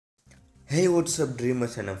Hey, what's up,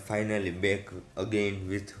 dreamers? And I'm finally back again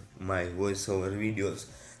with my voiceover videos.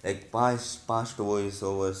 Like past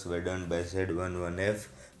voiceovers were done by Z11F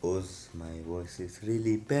because my voice is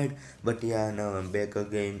really bad. But yeah, now I'm back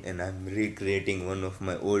again and I'm recreating one of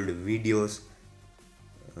my old videos.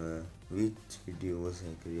 Which video was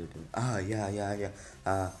I creating?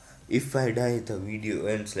 Yeah. If I die, the video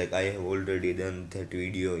ends. Like I have already done that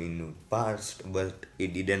video in past, but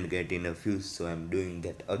it didn't get enough views, so I'm doing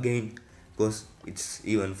that again because it's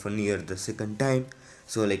even funnier the second time.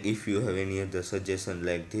 So like, if you have any other suggestion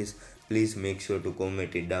like this, please make sure to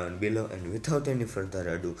comment it down below. And without any further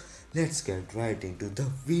ado, let's get right into the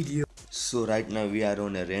video. So right now we are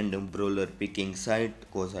on a random brawler picking site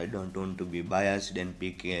because I don't want to be biased and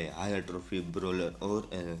pick a higher trophy brawler or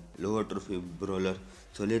a lower trophy brawler.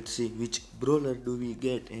 So let's see which brawler do we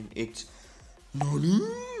get, and it's Nani.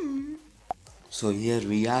 So here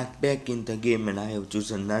we are back in the game and I have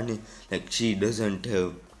chosen Nani. Like, she doesn't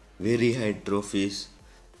have very high trophies.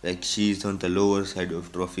 Like, she is on the lower side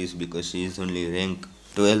of trophies because she is only rank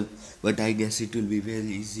 12. But I guess it will be very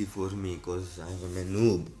easy for me because I am a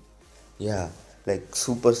noob. Yeah, like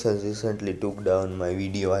Supercell recently took down my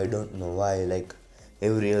video. I don't know why. Like,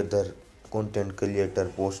 every other content creator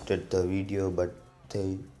posted the video, but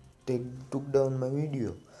they took down my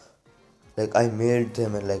video. Like, I mailed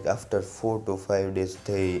them, and like after 4 to 5 days,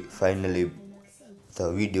 they finally, the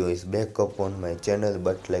video is back up on my channel.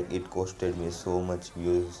 But like, it costed me so much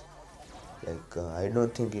views. Like, I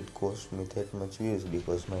don't think it cost me that much views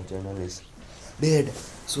because my channel is dead.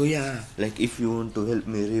 So yeah, like, if you want to help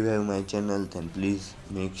me revive my channel, then please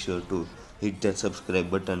make sure to hit that subscribe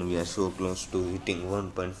button. We are so close to hitting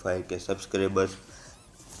 1.5k subscribers.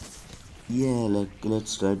 Yeah, like,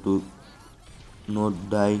 let's try to not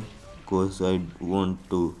die because I want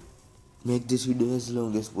to make this video as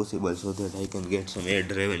long as possible so that I can get some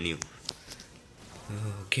ad revenue.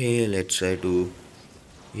 Okay, let's try to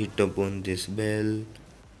hit upon this bell.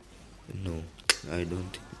 No, I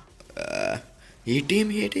don't. Hit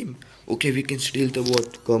him. Okay, we can steal the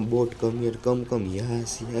bot, come here, come.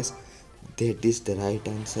 Yes. That is the right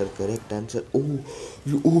answer, correct answer. Oh my,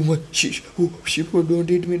 oh, don't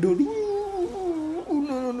hit me, don't. Oh,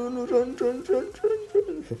 no, run.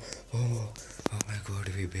 Oh my God,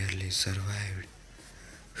 we barely survived.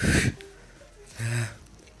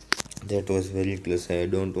 That was very close. I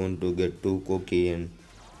don't want to get too cocky and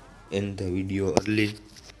end the video early.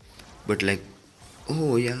 But like,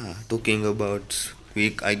 oh yeah, talking about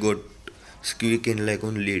Squeak, I got Squeak in like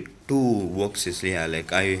only 2 boxes. Yeah,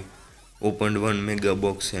 like, I opened one mega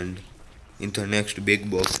box and in the next big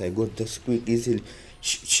box I got the Squeak easily.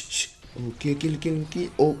 Shh. Okay, kill.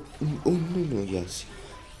 Oh no, yes.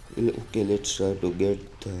 Okay, let's try to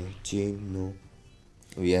get the chain. No,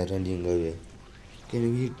 we are running away.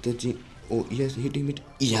 Can we hit the chain? Oh yes, hit him.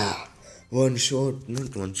 Yeah, one shot,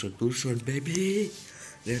 not one shot, 2 shot, baby.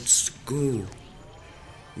 Let's go.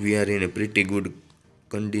 We are in a pretty good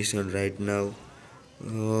condition right now.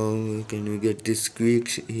 Oh, can we get this quick?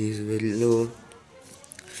 He is very low.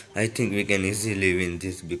 I think we can easily win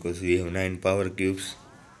this because we have 9 power cubes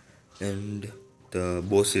and the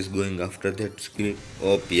boss is going after that squeak.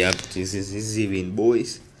 Oh, yep, this is easy win,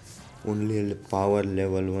 boys. Only power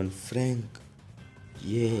level 1 Frank.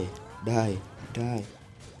 Yeah, die.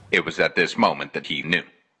 It was at this moment that he knew.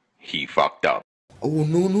 He fucked up. Oh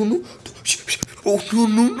no. Oh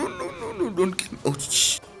no, don't kill me. Oh,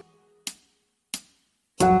 shh.